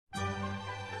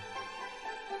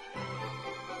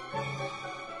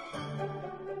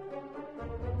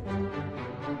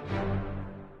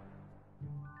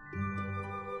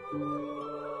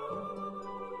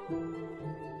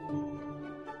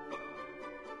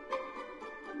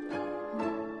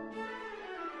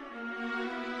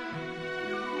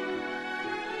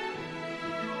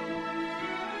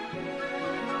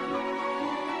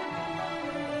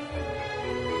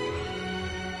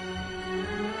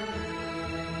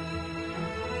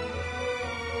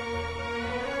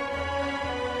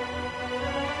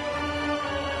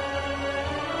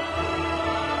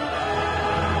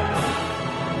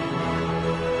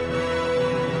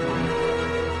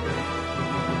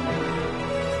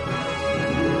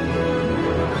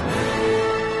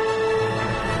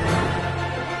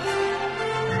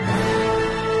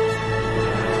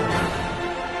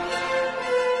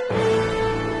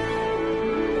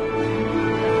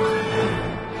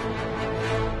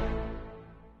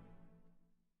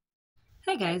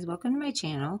Hi guys, welcome to my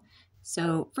channel.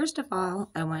 So first of all,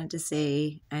 I wanted to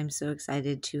say I'm so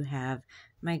excited to have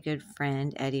my good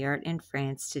friend Eddie Art in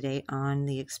France today on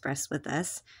the Express with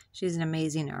us. She's an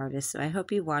amazing artist, so I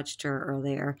hope you watched her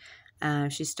earlier.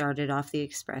 She started off the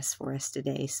Express for us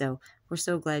today, so we're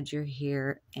so glad you're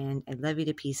here, and I love you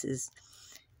to pieces.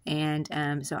 And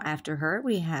so after her,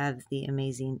 we have the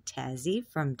amazing Tazzy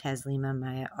from Taslina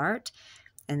Maya Art.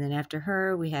 And then after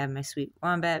her, we have my sweet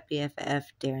wombat BFF,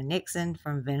 Darren Nixon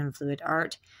from Venom Fluid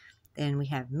Art. Then we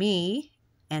have me.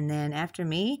 And then after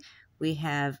me, we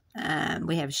have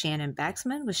Shannon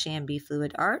Baxman with ShanB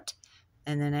Fluid Art.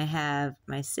 And then I have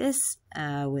my sis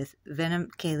with Venom,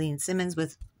 Kayleen Simmons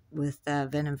with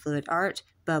Venom Fluid Art,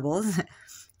 Bubbles.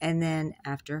 And then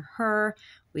after her,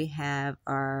 we have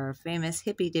our famous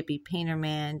Hippy Dippy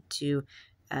Painterman to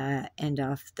end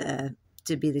off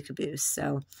to be the caboose.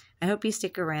 So I hope you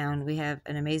stick around. We have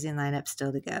an amazing lineup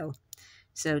still to go.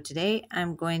 So today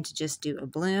I'm going to just do a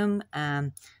bloom.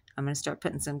 I'm going to start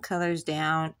putting some colors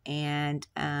down, and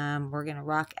we're going to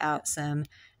rock out some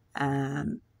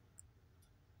color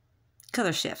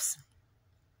shifts.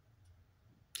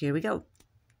 Here we go.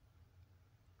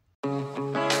 2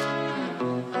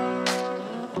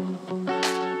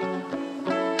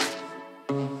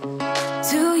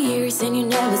 years and you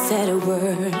never said a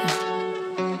word.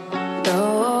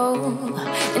 No,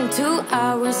 in 2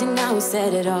 hours and now we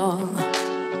said it all.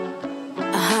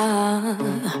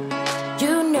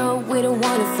 You know we don't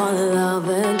want to fall in love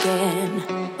again.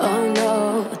 Oh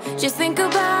no, just think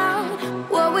about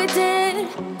what we did.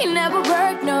 It never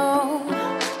worked, no.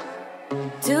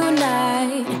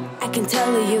 Tonight, I can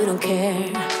tell that you don't care.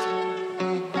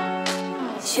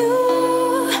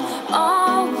 You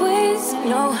always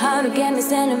know how to get me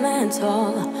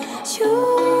sentimental. You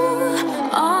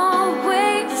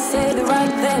always say the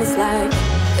right things, like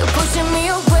you're pushing me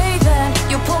away, then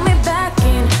you pull me back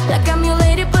in. Like I'm your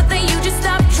lady, but then you just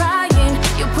stop trying.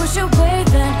 You push away,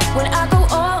 then when I go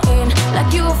all in,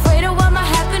 like you afraid of what might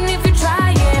happen if you're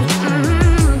trying.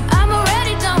 I'm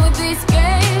already done with these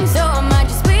games, so I might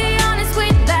just be honest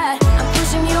with that. I'm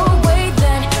pushing you away,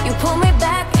 then you pull me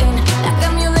back in. Like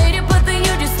I'm your lady, but then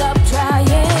you just stop trying.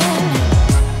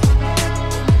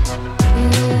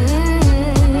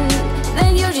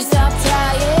 Then you just stop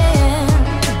trying.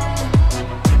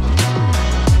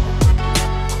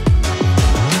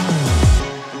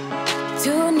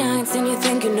 2 nights and you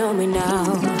think you know me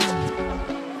now.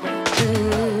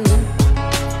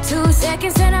 2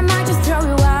 seconds and I might just throw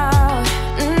you out.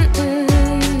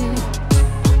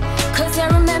 Cause I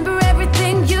remember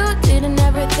everything you did and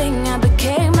everything I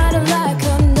became out of like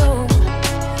a no.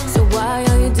 So why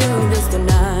are you doing this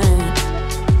tonight?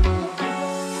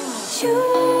 You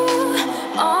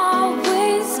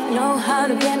always know how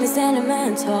to get me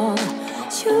sentimental.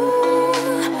 You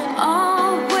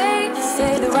always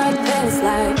say the right things,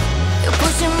 like you're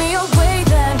pushing me away,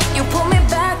 then you pull me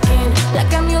back in.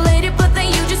 Like I'm your lady, but then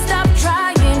you just stop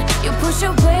trying. You push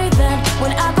away, then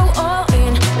when I go all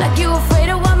in, like you afraid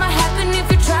of what might happen if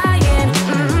you're trying.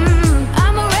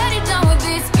 I'm already done with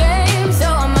these games, so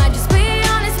I might just be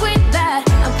honest with that.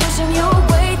 I'm pushing you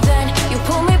away, then you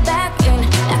pull me back in.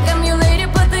 Like I'm your lady,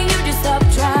 but then you just stop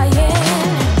trying.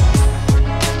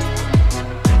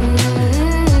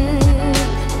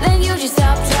 Then you just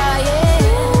stop trying.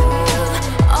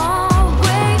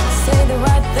 Always say the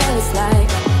right things, like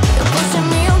you're pushing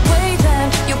me away, then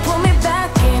you pull me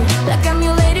back in. Like I'm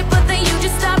your lady, but then you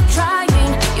just stop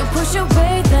trying. You push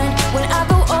away, then when I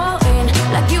go all in,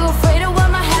 like you afraid of what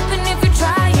might happen if you're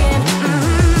trying.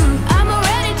 I'm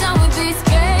already done with these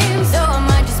games, so I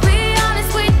might just be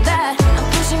honest with that. I'm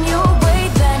pushing you away,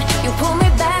 then you pull me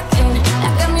back in.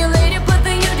 Like I'm your lady, but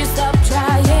then you just stop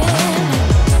trying.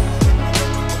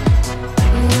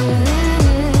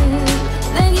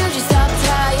 Then you just stop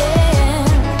trying.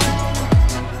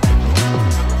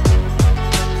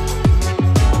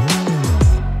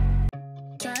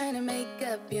 Trying to make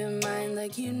up your mind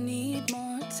like you need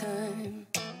more time.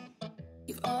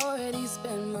 You've already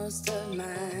spent most of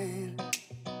mine.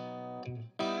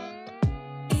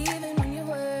 Even when your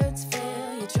words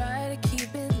fail, you try to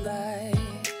keep it light.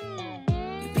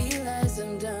 You realize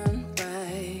I'm done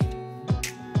right.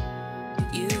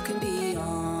 You can be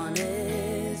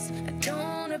honest. I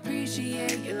don't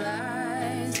appreciate your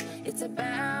lies. It's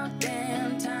about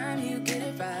damn time you get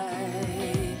it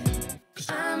right.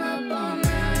 I'm up all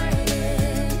night,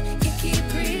 you keep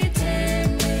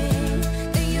pretending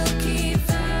that you'll keep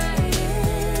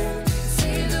fighting.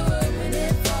 Say the word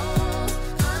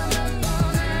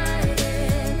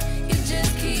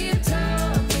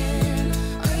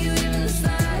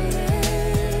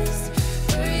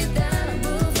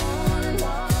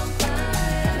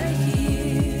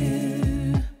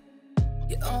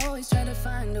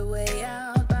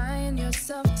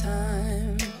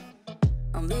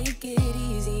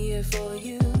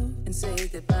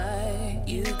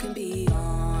you can be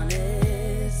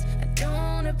honest. I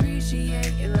don't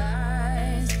appreciate your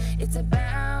lies. It's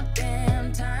about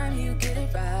damn time you get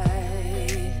it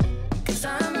right. 'Cause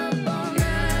I'm up all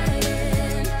night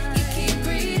and you keep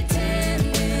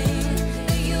pretending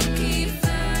that you'll keep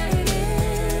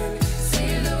fighting.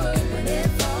 Save the world when it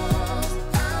falls.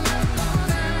 I'm up all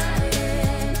night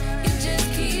and you just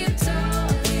keep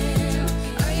talking.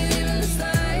 Are you even the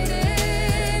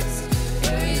slightest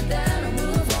worried that I'll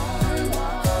move on and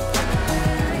walk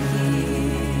right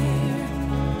here?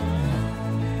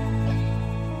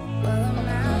 Well, I'm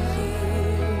out here.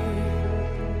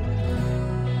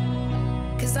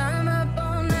 'Cause I'm up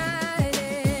all night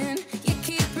and you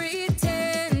keep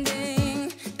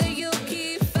pretending that you'll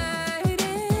keep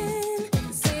fighting.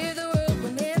 Save the world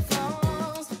when it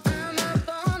falls. I'm up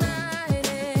all night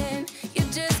and you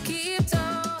just keep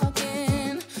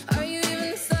talking. Are you even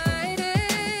the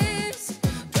slightest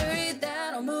worried that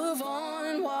I'll move on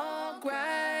and walk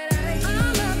right out of here?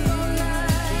 I'm up all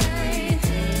night,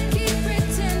 keep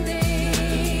pretending.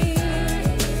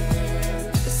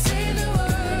 Save the world.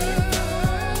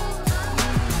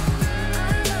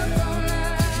 I'm up all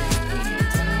night,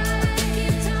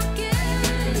 keep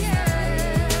talking, yeah.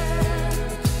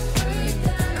 Worried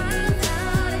that I'm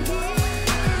out of here.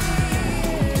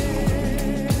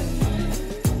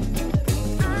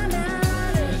 I'm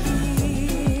out of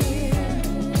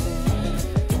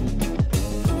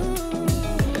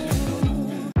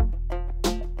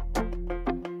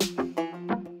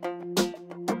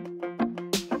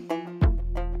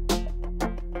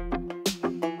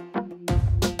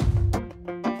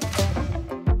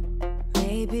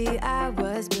Maybe I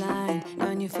was blind,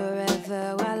 known you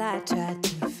forever while I tried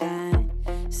to find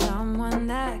someone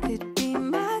that could be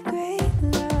my great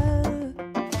love.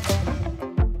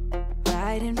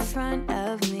 Right in front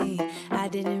of me, I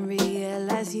didn't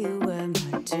realize you were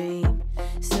my dream.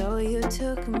 So you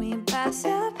took me by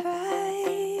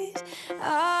surprise.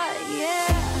 Oh yeah,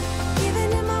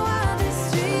 even in my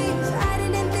wildest dreams, I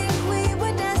didn't think we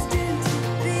were destined to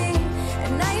be.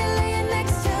 And now you're laying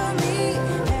next to me.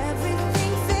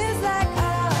 Everything feels like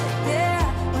art, yeah.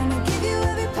 Wanna give you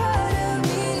every part of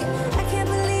me. I can't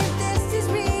believe this is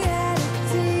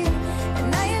reality. And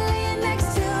now you're laying next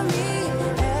to me.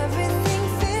 Everything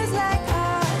feels like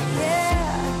art, yeah.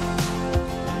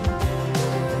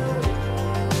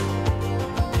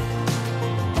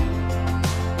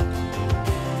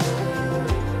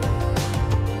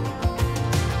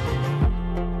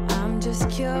 I'm just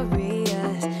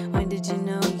curious, when did you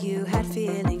know you had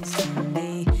feelings for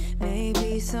me?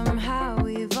 Maybe somehow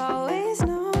we've always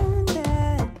known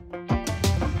that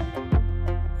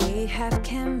we have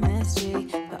chemistry,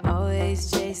 but always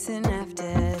chasing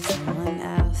after someone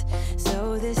else.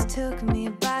 So this took me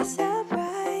by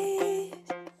surprise.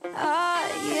 Oh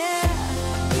yeah,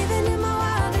 even in my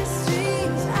wildest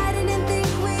dreams, I didn't think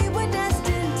we were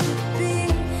destined to be.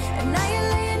 And now you're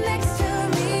laying next to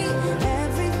me.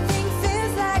 Everything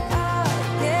feels like art,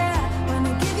 yeah.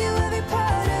 Wanna give you every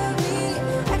part of me.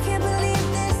 I can't believe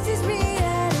this is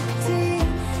reality.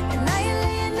 And now you're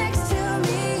laying next to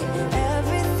me.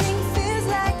 Everything feels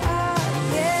like art,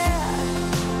 yeah.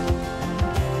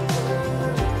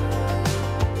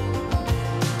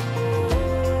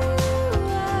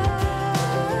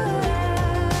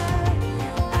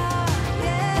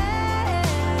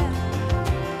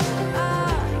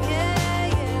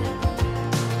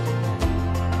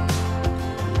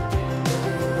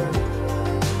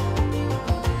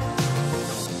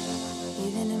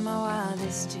 Even in my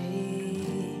wildest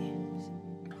dreams,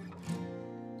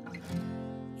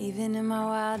 even in my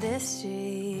wildest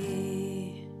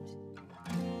dreams.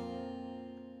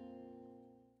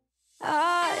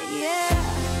 Oh yeah,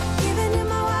 even in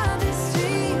my wildest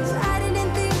dreams, I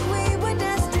didn't think we were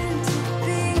destined to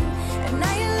be. And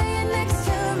now you're laying next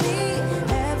to me.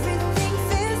 Everything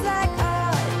feels like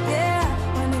art, yeah.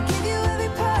 Wanna give you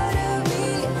every part of me.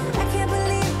 I can't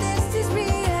believe this is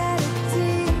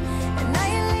reality. And now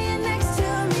you're laying next to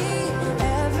me.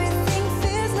 Everything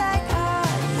feels like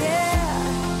art, yeah.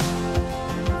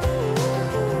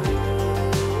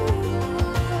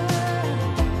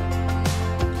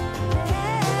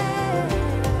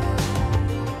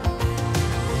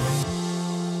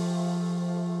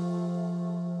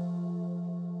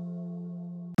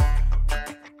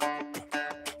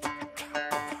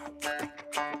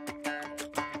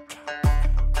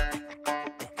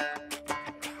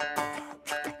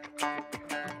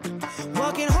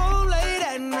 Walking home late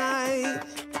at night,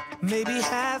 maybe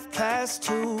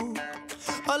 2:30.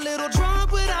 A little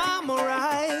drunk, but I'm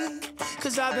alright.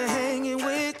 'Cause I've been hanging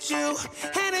with you,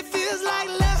 and it feels like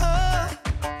love.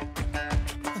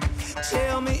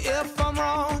 Tell me if I'm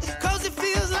wrong, cause it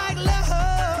feels like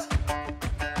love.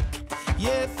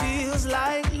 Yeah, it feels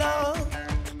like love.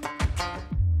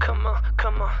 Come on,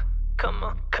 come on, come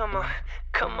on, come on,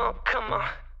 come on, come on.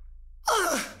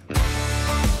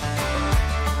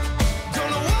 Don't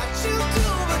know what you do,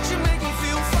 but you make me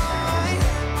feel fine.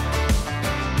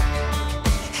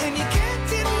 And you can't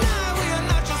deny we are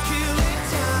not just killing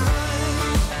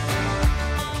time.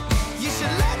 You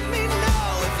should let me know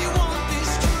if you want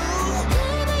this true.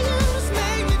 Baby, you just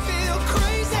make me feel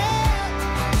crazy.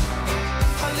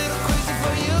 A little crazy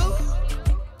for you.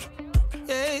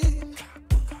 Yeah.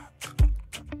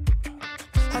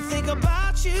 I think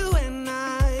about you and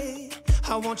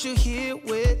I want you here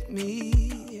with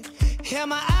me.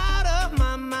 Am I out of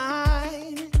my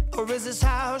mind? Or is this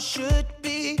how it should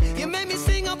be? You made me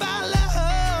sing about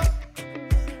love.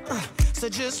 So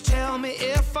just tell me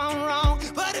if I'm wrong.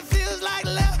 But it feels like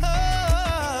love.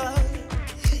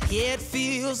 Yeah, it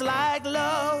feels like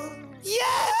love.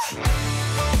 Yeah!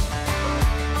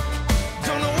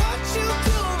 Don't know what you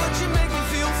do, but you make me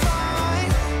feel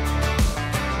fine.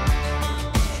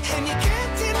 And you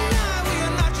can't deny we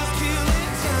are not just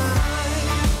killing time.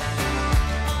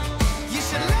 You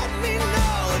should let me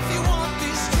know if you want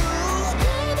this true.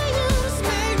 Baby, you just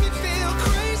make me feel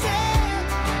crazy.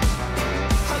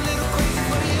 A little crazy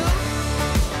for you.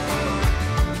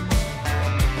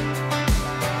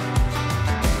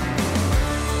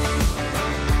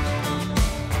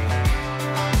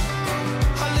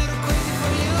 A little crazy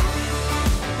for you.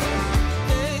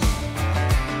 Hey.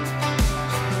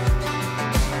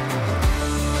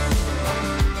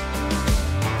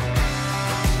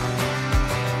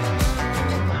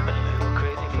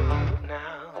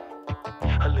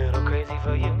 A little crazy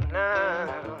for you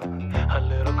now. A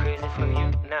little crazy for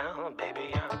you now,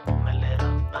 baby. I'm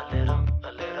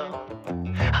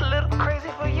a little crazy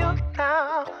for you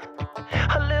now.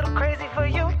 A little crazy for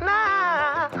you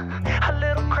now. A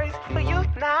little crazy for you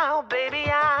now, baby.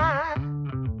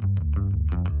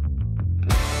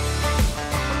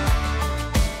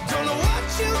 Don't know what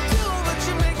you do, but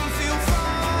you make me feel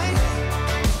fine.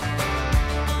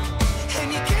 And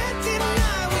you can't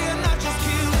deny we are not just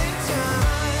killing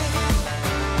time.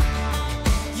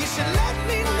 You should let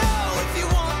me know if you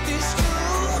want this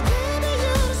true. Baby,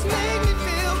 you just make me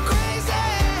feel crazy.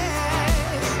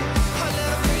 A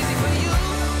little crazy for you.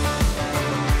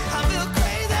 I feel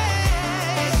crazy.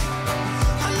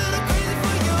 A little crazy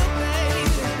for you, baby.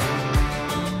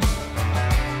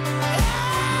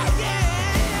 Yeah, yeah.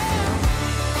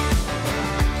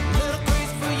 Little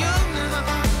crazy for you now.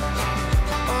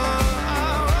 Oh,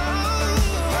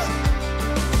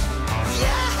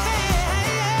 yeah,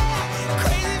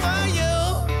 crazy for you.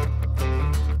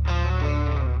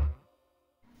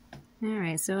 All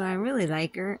right, so I really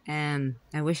like her.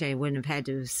 I wish I wouldn't have had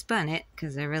to have spun it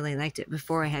because I really liked it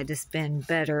before I had to spin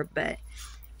better, but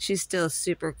she's still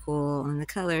super cool, and the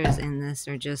colors in this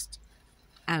are just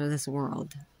out of this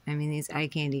world. I mean, these eye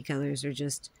candy colors are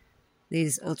just,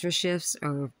 these Ultrashifts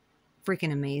are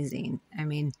freaking amazing. I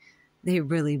mean, they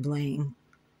really bling.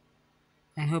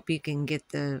 I hope you can get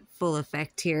the full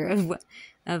effect here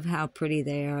of how pretty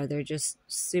they are. They're just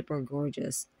super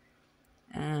gorgeous.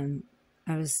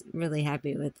 I was really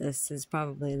happy with this. It's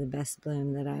probably the best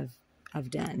bloom that I've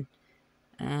done.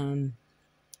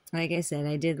 Like I said,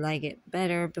 I did like it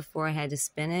better before I had to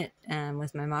spin it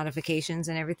with my modifications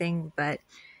and everything, but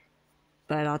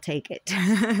I'll take it.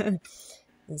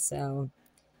 So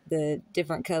the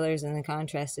different colors and the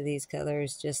contrast of these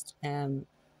colors just, man,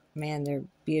 they're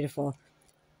beautiful.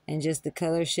 And just the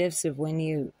color shifts of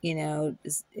when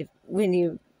when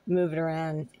you move it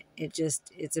around,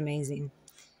 it's amazing.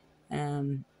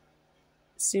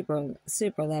 Super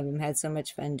love him. Had so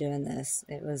much fun doing this.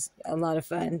 It was a lot of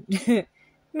fun.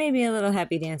 Maybe a little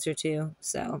happy dancer too.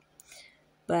 So,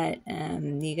 but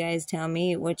you guys tell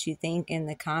me what you think in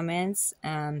the comments.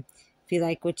 If you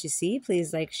like what you see,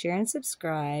 please like, share, and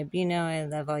subscribe. You know I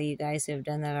love all you guys who have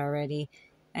done that already.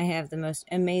 I have the most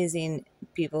amazing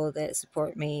people that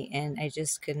support me, and I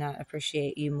just could not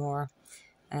appreciate you more.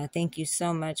 Thank you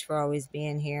so much for always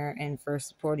being here and for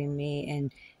supporting me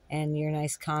and your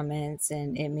nice comments,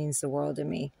 and it means the world to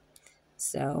me.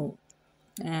 So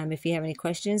if you have any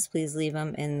questions, please leave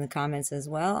them in the comments as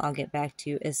well. I'll get back to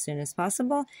you as soon as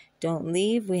possible. Don't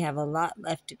leave. We have a lot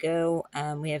left to go.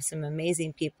 We have some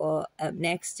amazing people. Up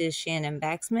next is Shannon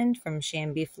Baxman from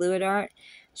ShanB Fluid Art.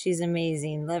 She's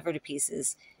amazing. Love her to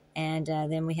pieces. And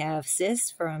then we have Sis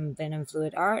from Venom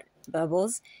Fluid Art,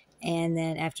 Bubbles. And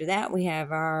then after that, we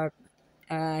have our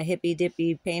Hippy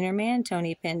Dippy Painterman,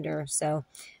 Tony Pender. So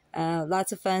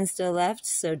lots of fun still left,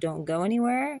 so don't go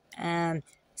anywhere.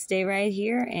 stay right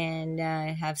here and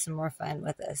have some more fun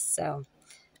with us. So,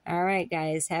 all right,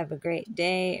 guys, have a great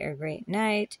day or great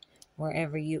night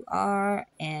wherever you are,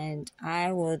 and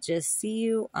I will just see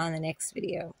you on the next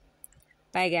video.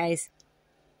 Bye, guys.